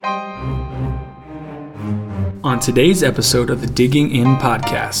On today's episode of the Digging In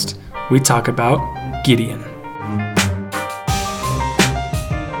podcast, we talk about Gideon.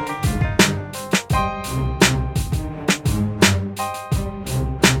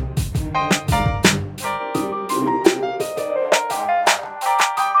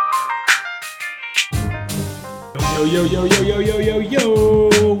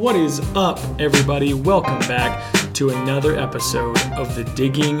 Yo, what is up, everybody? Welcome back to another episode of the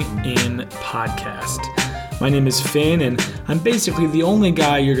Digging In podcast. My name is Finn, and I'm basically the only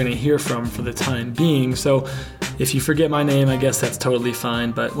guy you're going to hear from for the time being, so if you forget my name, I guess that's totally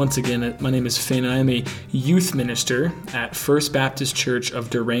fine. But once again, my name is Finn. I am a youth minister at First Baptist Church of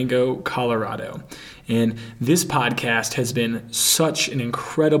Durango, Colorado. And this podcast has been such an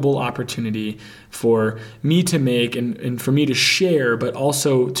incredible opportunity for me to make and for me to share, but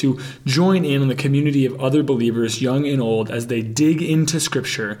also to join in on the community of other believers, young and old, as they dig into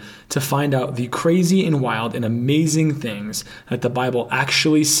Scripture to find out the crazy and wild and amazing things that the Bible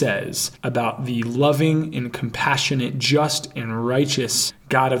actually says about the loving and compassionate, just and righteous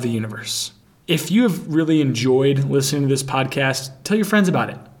God of the universe. If you have really enjoyed listening to this podcast, tell your friends about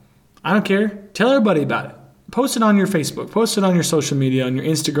it. I don't care. Tell everybody about it. Post it on your Facebook. Post it on your social media, on your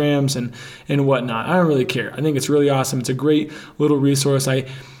Instagrams and whatnot. I don't really care. I think it's really awesome. It's a great little resource. I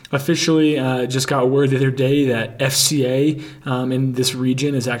officially just got word the other day that FCA in this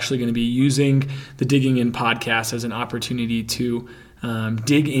region is actually going to be using the Digging In podcast as an opportunity to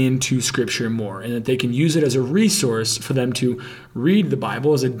dig into Scripture more, and that they can use it as a resource for them to read the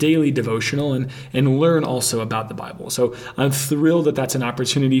Bible as a daily devotional and learn also about the Bible. So I'm thrilled that that's an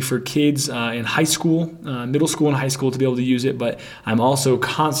opportunity for kids in high school, middle school and high school to be able to use it, but I'm also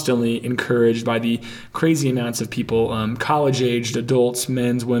constantly encouraged by the crazy amounts of people, college-aged adults,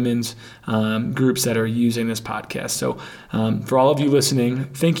 men's, women's groups that are using this podcast. So for all of you listening,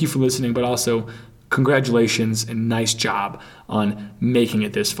 thank you for listening, but also congratulations and nice job on making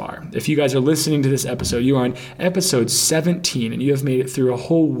it this far. If you guys are listening to this episode, you are on episode 17 and you have made it through a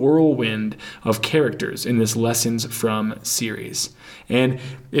whole whirlwind of characters in this Lessons From series. And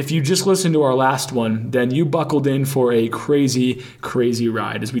if you just listened to our last one, then you buckled in for a crazy, crazy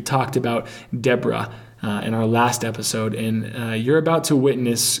ride as we talked about Deborah in our last episode, and you're about to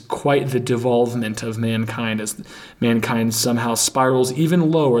witness quite the devolvement of mankind as mankind somehow spirals even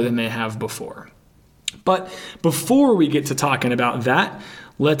lower than they have before. But before we get to talking about that,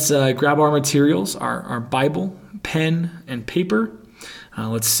 let's grab our materials, our Bible, pen, and paper.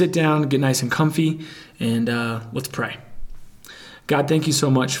 Let's sit down, get nice and comfy, and let's pray. God, thank you so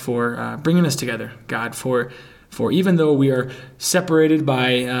much for bringing us together. God, for even though we are separated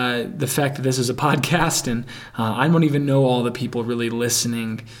by the fact that this is a podcast, and I don't even know all the people really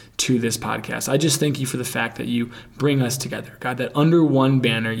listening to this podcast. I just thank you for the fact that you bring us together. God, that under one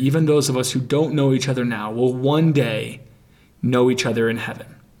banner, even those of us who don't know each other now will one day know each other in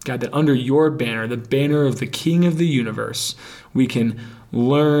heaven. God, that under your banner, the banner of the King of the universe, we can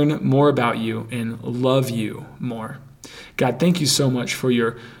learn more about you and love you more. God, thank you so much for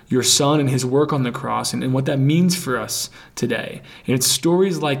your Son and his work on the cross and what that means for us today. And it's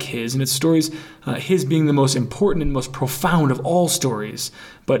stories like his, and it's stories, his being the most important and most profound of all stories,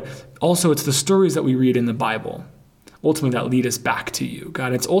 but also it's the stories that we read in the Bible, ultimately that lead us back to you.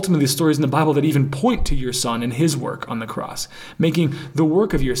 God, it's ultimately the stories in the Bible that even point to your Son and his work on the cross, making the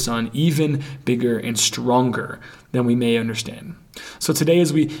work of your Son even bigger and stronger than we may understand. So today,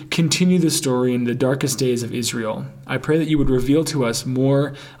 as we continue the story in the darkest days of Israel, I pray that you would reveal to us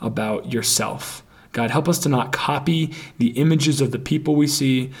more about yourself. God, help us to not copy the images of the people we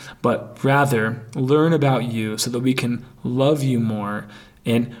see, but rather learn about you so that we can love you more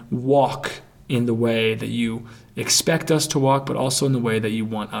and walk in the way that you expect us to walk, but also in the way that you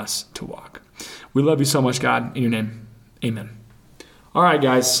want us to walk. We love you so much, God. In your name, amen. All right,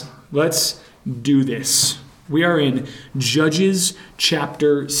 guys, let's do this. We are in Judges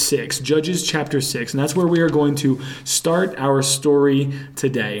chapter 6. Judges chapter 6, and that's where we are going to start our story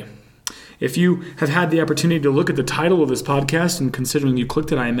today. If you have had the opportunity to look at the title of this podcast, and considering you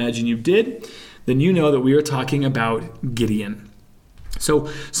clicked it, I imagine you did, then you know that we are talking about Gideon. So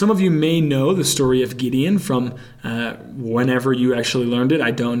some of you may know the story of Gideon from whenever you actually learned it.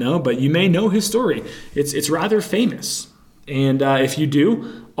 I don't know, but you may know his story. It's rather famous. And if you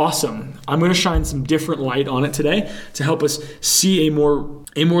do, awesome. I'm going to shine some different light on it today to help us see a more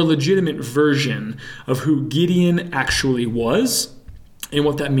legitimate version of who Gideon actually was and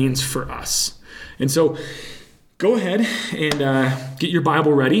what that means for us. And so go ahead and get your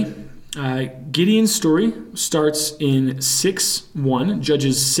Bible ready. Gideon's story starts in 6:1,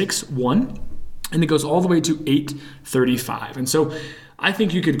 Judges 6:1, and it goes all the way to 8:35. And so I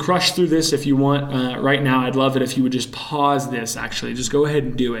think you could crush through this if you want right now. I'd love it if you would just pause this, actually. Just go ahead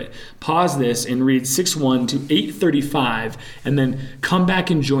and do it. Pause this and read 6:1 to 8:35, and then come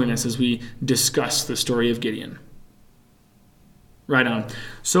back and join us as we discuss the story of Gideon. Right on.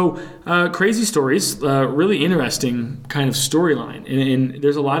 So crazy stories, really interesting kind of storyline. And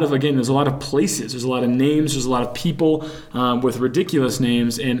there's a lot of places, there's a lot of names, there's a lot of people with ridiculous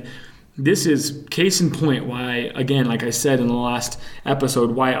names. And this is case in point why, again, like I said in the last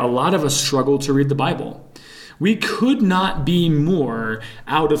episode, why a lot of us struggle to read the Bible. We could not be more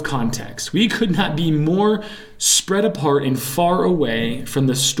out of context. We could not be more spread apart and far away from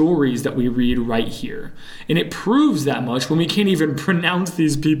the stories that we read right here. And it proves that much when we can't even pronounce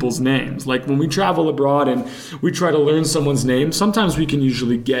these people's names. Like when we travel abroad and we try to learn someone's name, sometimes we can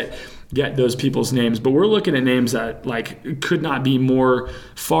usually get those people's names, but we're looking at names that could not be more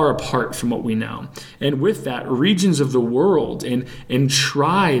far apart from what we know. And with that, regions of the world and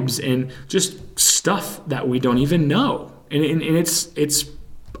tribes and just stuff that we don't even know. And it's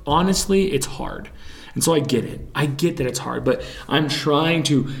honestly, it's hard. And so I get it. I get that it's hard, but I'm trying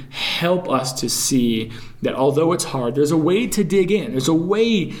to help us to see that although it's hard, there's a way to dig in. There's a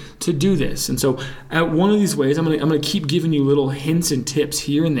way to do this. And so one of these ways, I'm gonna keep giving you little hints and tips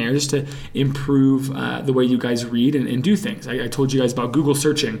here and there just to improve the way you guys read and do things. I told you guys about Google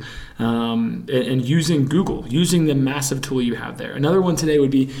searching and using Google, using the massive tool you have there. Another one today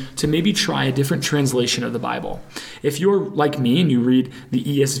would be to maybe try a different translation of the Bible. If you're like me and you read the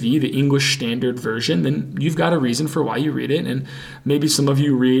ESV, the English Standard Version, then you've got a reason for why you read it. And maybe some of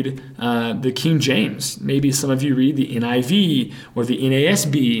you read the King James. Maybe some of you read the NIV or the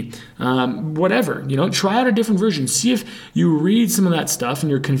NASB, whatever. Try out a different version. See if you read some of that stuff and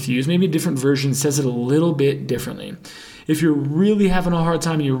you're confused. Maybe a different version says it a little bit differently. If you're really having a hard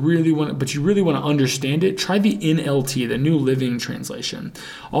time and you really want to understand it, try the NLT, the New Living Translation.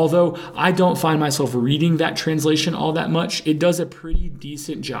 Although I don't find myself reading that translation all that much, it does a pretty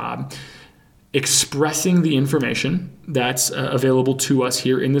decent job expressing the information that's available to us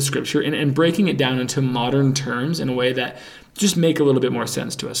here in the scripture and breaking it down into modern terms in a way that just make a little bit more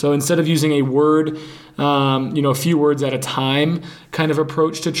sense to us. So instead of using a word, a few words at a time kind of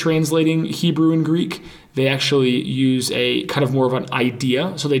approach to translating Hebrew and Greek, they actually use a kind of more of an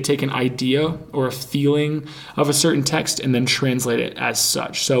idea. So they take an idea or a feeling of a certain text and then translate it as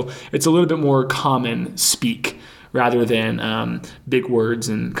such. So it's a little bit more common speak rather than big words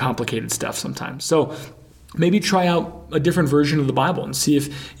and complicated stuff sometimes. So maybe try out a different version of the Bible and see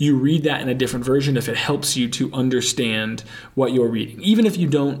if you read that in a different version, if it helps you to understand what you're reading. Even if you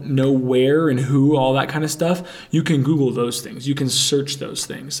don't know where and who, all that kind of stuff, you can Google those things. You can search those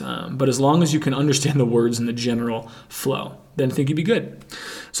things. But as long as you can understand the words and the general flow, then I think you'd be good.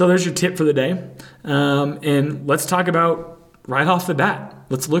 So there's your tip for the day. And let's talk about right off the bat.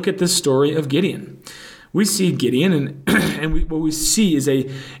 Let's look at this story of Gideon. We see Gideon, and what we see is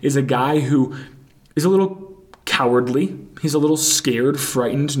a guy who is a little cowardly. He's a little scared,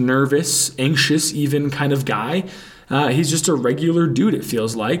 frightened, nervous, anxious, even kind of guy. He's just a regular dude, it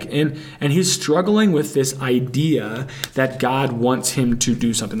feels like, and he's struggling with this idea that God wants him to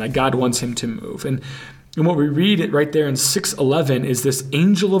do something, that God wants him to move. And what we read it right there in 6:11 is this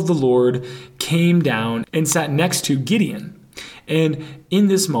angel of the Lord came down and sat next to Gideon. And in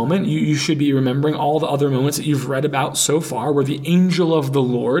this moment, you should be remembering all the other moments that you've read about so far where the angel of the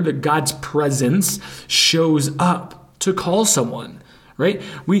Lord, God's presence, shows up to call someone, right?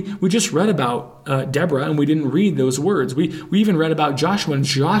 We just read about Deborah and we didn't read those words. We even read about Joshua, and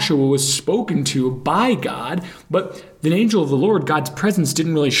Joshua was spoken to by God, but the angel of the Lord, God's presence,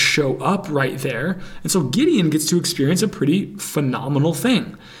 didn't really show up right there. And so Gideon gets to experience a pretty phenomenal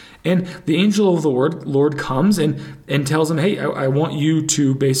thing. And the angel of the Lord comes and tells him, hey, I want you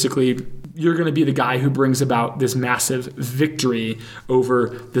to you're going to be the guy who brings about this massive victory over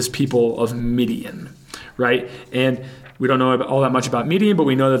this people of Midian, right? And we don't know all that much about Midian, but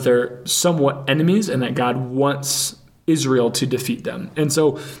we know that they're somewhat enemies and that God wants Israel to defeat them. And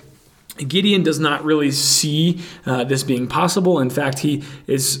so Gideon does not really see this being possible. In fact, he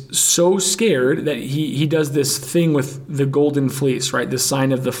is so scared that he does this thing with the golden fleece, right? The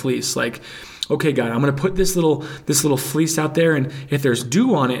sign of the fleece. Like, okay, God, I'm going to put this little fleece out there, and if there's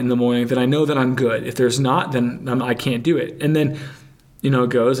dew on it in the morning, then I know that I'm good. If there's not, then I can't do it. And then it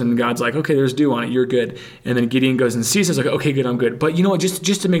goes, and God's like, okay, there's dew on it, you're good. And then Gideon goes and sees it, like, okay, good, I'm good. But you know what,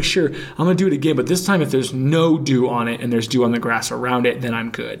 just to make sure, I'm going to do it again. But this time, if there's no dew on it and there's dew on the grass around it, then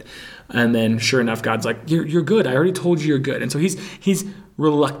I'm good. And then sure enough, God's like, you're good. I already told you you're good. And so he's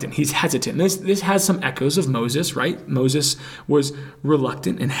reluctant. He's hesitant. This has some echoes of Moses, right? Moses was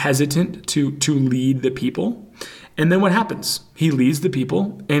reluctant and hesitant to lead the people. And then what happens? He leads the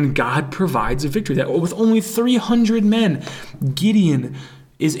people, and God provides a victory. That with only 300 men, Gideon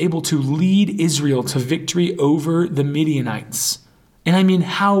is able to lead Israel to victory over the Midianites. And I mean,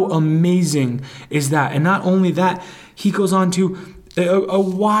 how amazing is that? And not only that, he goes on to a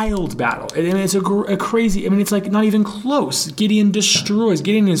wild battle. I mean, it's a crazy, it's like not even close. Gideon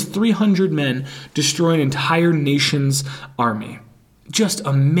and his 300 men destroy an entire nation's army. Just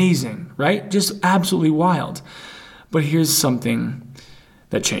amazing, right? Just absolutely wild. But here's something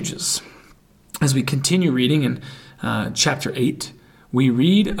that changes. As we continue reading in chapter 8, we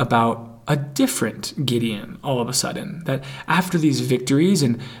read about a different Gideon all of a sudden. That after these victories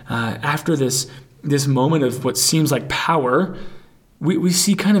and after this moment of what seems like power, we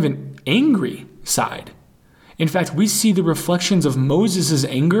see kind of an angry side. In fact, we see the reflections of Moses'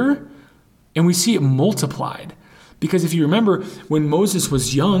 anger, and we see it multiplied. Because if you remember, when Moses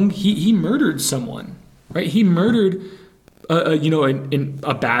was young, he murdered someone, right? He murdered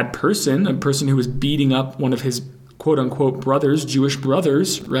a bad person, a person who was beating up one of his quote-unquote brothers, Jewish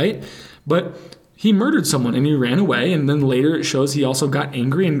brothers, right? But he murdered someone and he ran away, and then later it shows he also got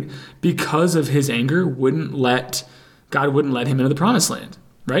angry, and because of his anger, God wouldn't let him into the promised land,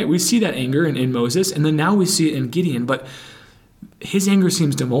 right? We see that anger in Moses, and then now we see it in Gideon, but his anger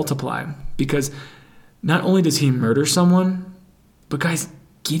seems to multiply because not only does he murder someone, but guys,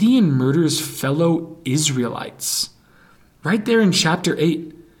 Gideon murders fellow Israelites. Right there in chapter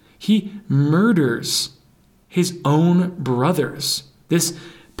 8, he murders his own brothers. This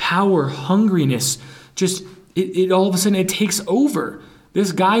power hungriness, it all of a sudden it takes over.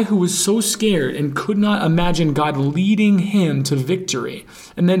 This guy who was so scared and could not imagine God leading him to victory,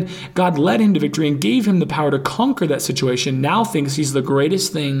 and then God led him to victory and gave him the power to conquer that situation, now thinks he's the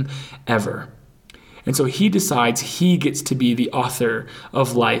greatest thing ever. And so he decides he gets to be the author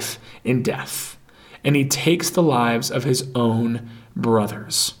of life and death. And he takes the lives of his own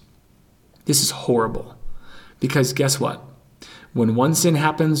brothers. This is horrible. Because guess what? When one sin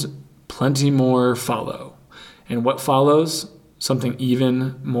happens, plenty more follow. And what follows? Something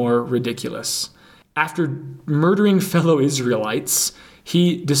even more ridiculous. After murdering fellow Israelites,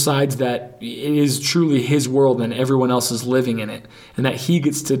 he decides that it is truly his world and everyone else is living in it, and that he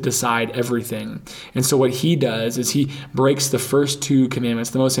gets to decide everything. And so what he does is he breaks the first two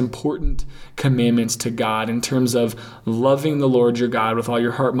commandments, the most important commandments to God in terms of loving the Lord your God with all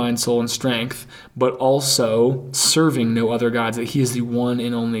your heart, mind, soul, and strength, but also serving no other gods, that he is the one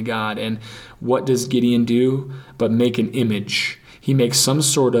and only God. And what does Gideon do? But make an image. He makes some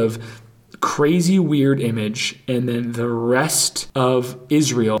sort of crazy, weird image, and then the rest of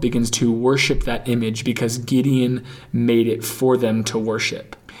Israel begins to worship that image because Gideon made it for them to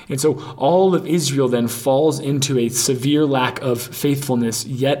worship. And so all of Israel then falls into a severe lack of faithfulness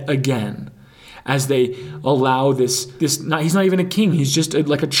yet again as they allow he's not even a king, he's just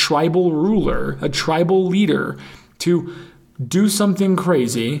like a tribal ruler, a tribal leader, to do something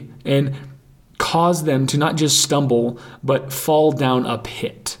crazy and cause them to not just stumble, but fall down a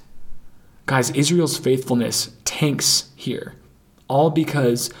pit. Guys, Israel's faithfulness tanks here, all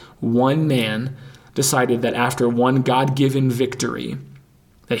because one man decided that after one God-given victory,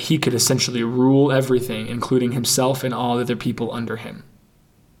 that he could essentially rule everything, including himself and all other people under him.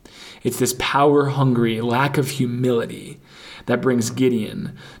 It's this power-hungry lack of humility that brings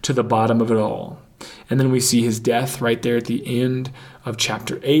Gideon to the bottom of it all. And then we see his death right there at the end of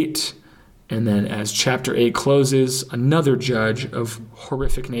chapter 8. And then as chapter 8 closes, another judge of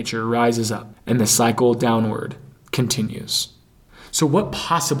horrific nature rises up, and the cycle downward continues. So what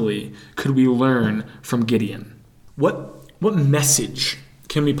possibly could we learn from Gideon? What message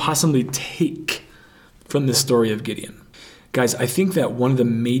can we possibly take from the story of Gideon? Guys, I think that one of the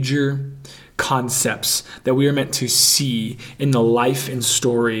major concepts that we are meant to see in the life and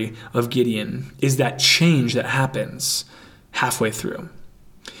story of Gideon is that change that happens halfway through.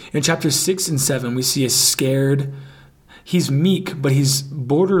 In chapters 6 and 7, we see he's meek, but he's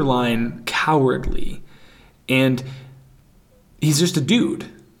borderline cowardly. And he's just a dude,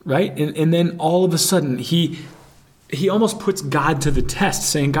 right? And then all of a sudden, he almost puts God to the test,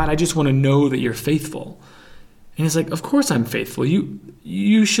 saying, God, I just want to know that you're faithful. And he's like, of course I'm faithful.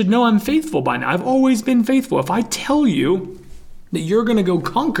 You should know I'm faithful by now. I've always been faithful. If I tell you that you're going to go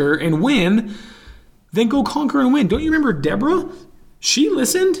conquer and win, then go conquer and win. Don't you remember Deborah? She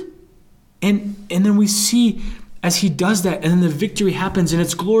listened, and then we see as he does that, and then the victory happens, and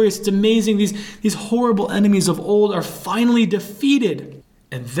it's glorious, it's amazing. These horrible enemies of old are finally defeated,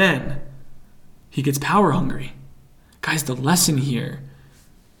 and then he gets power hungry. Guys, the lesson here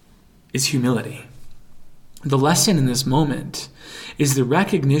is humility. The lesson in this moment is the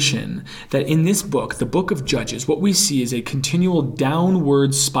recognition that in this book, the book of Judges, what we see is a continual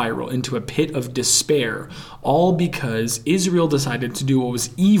downward spiral into a pit of despair, all because Israel decided to do what was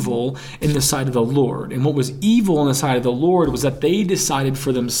evil in the sight of the Lord. And what was evil in the sight of the Lord was that they decided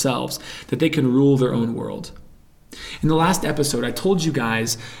for themselves that they can rule their own world. In the last episode, I told you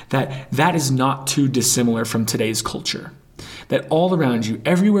guys that that is not too dissimilar from today's culture. That all around you,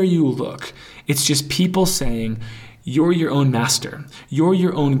 everywhere you look, it's just people saying, you're your own master, you're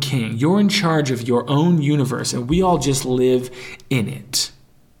your own king, you're in charge of your own universe, and we all just live in it.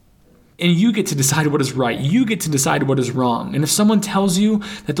 And you get to decide what is right. You get to decide what is wrong. And if someone tells you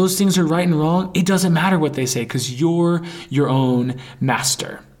that those things are right and wrong, it doesn't matter what they say because you're your own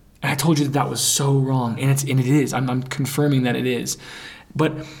master. And I told you that that was so wrong, and it is. I'm confirming that it is.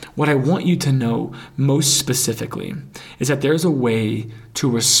 But what I want you to know most specifically is that there's a way to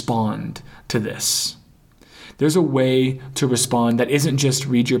respond to this. There's a way to respond that isn't just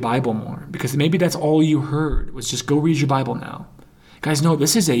read your Bible more, because maybe that's all you heard was just go read your Bible now. Guys, no,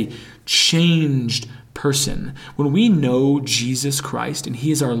 this is a changed person. When we know Jesus Christ and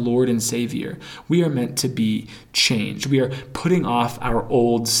he is our Lord and Savior, we are meant to be changed. We are putting off our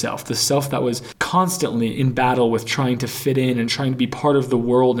old self, the self that was constantly in battle with trying to fit in and trying to be part of the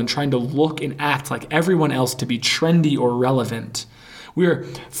world and trying to look and act like everyone else to be trendy or relevant. We are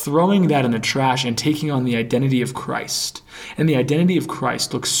throwing that in the trash and taking on the identity of Christ. And the identity of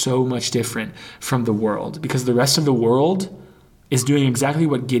Christ looks so much different from the world because the rest of the world is doing exactly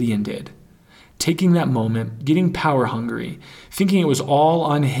what Gideon did. Taking that moment, getting power hungry, thinking it was all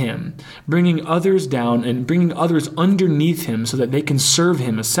on him, bringing others down and bringing others underneath him so that they can serve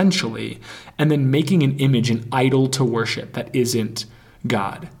him essentially, and then making an image, an idol to worship that isn't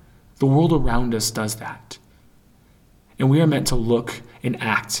God. The world around us does that. And we are meant to look and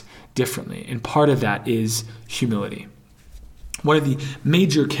act differently. And part of that is humility. One of the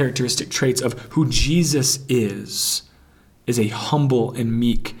major characteristic traits of who Jesus is a humble and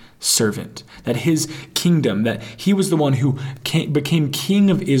meek servant. That his kingdom, that he was the one who became king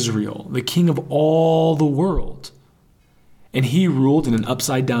of Israel, the king of all the world. And he ruled in an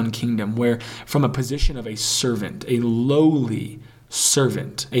upside down kingdom where from a position of a servant, a lowly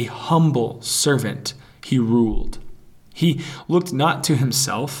servant, a humble servant, he ruled. He looked not to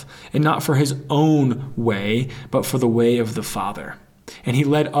himself and not for his own way, but for the way of the Father. And he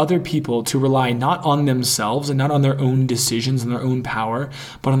led other people to rely not on themselves and not on their own decisions and their own power,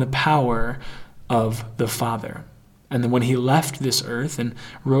 but on the power of the Father. And then when he left this earth and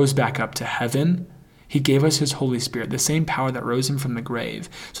rose back up to heaven, he gave us his Holy Spirit, the same power that rose him from the grave,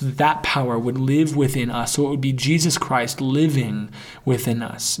 so that that power would live within us. So it would be Jesus Christ living within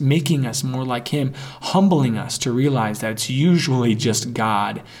us, making us more like him, humbling us to realize that it's usually just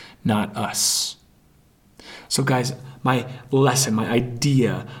God, not us. So guys, my lesson, my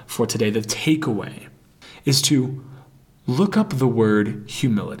idea for today, the takeaway, is to look up the word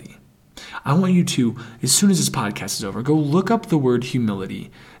humility. I want you to, as soon as this podcast is over, go look up the word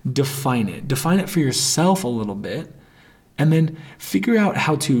humility, define it for yourself a little bit, and then figure out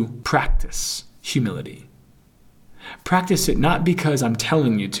how to practice humility. Practice it not because I'm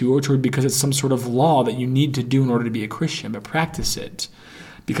telling you to, or because it's some sort of law that you need to do in order to be a Christian, but practice it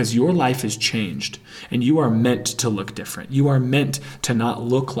because your life has changed and you are meant to look different. You are meant to not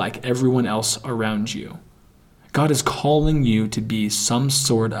look like everyone else around you. God is calling you to be some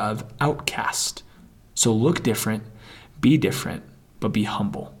sort of outcast. So look different, but be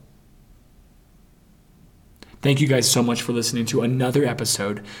humble. Thank you guys so much for listening to another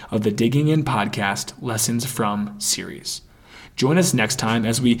episode of the Digging In Podcast Lessons From series. Join us next time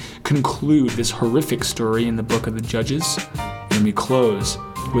as we conclude this horrific story in the book of the Judges, and we close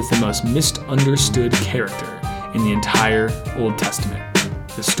with the most misunderstood character in the entire Old Testament,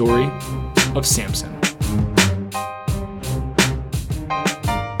 the story of Samson.